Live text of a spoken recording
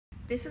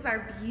This is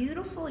our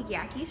beautiful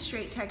Yaki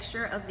straight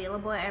texture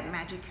available at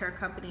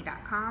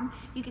magichaircompany.com.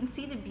 You can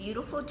see the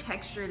beautiful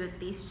texture that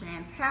these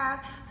strands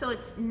have. So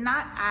it's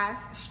not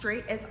as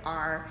straight as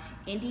our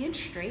Indian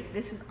straight.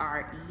 This is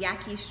our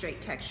Yaki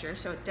straight texture.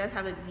 So it does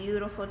have a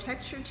beautiful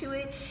texture to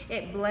it.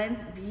 It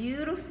blends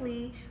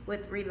beautifully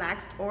with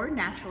relaxed or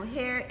natural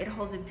hair. It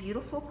holds a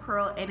beautiful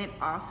curl and it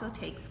also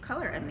takes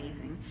color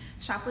amazing.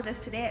 Shop with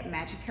us today at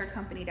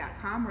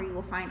magichaircompany.com where you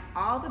will find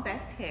all the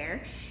best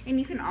hair, and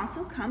you can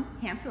also come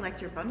hand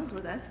select your bundles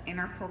with us in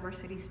our Culver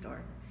City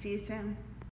store. See you soon.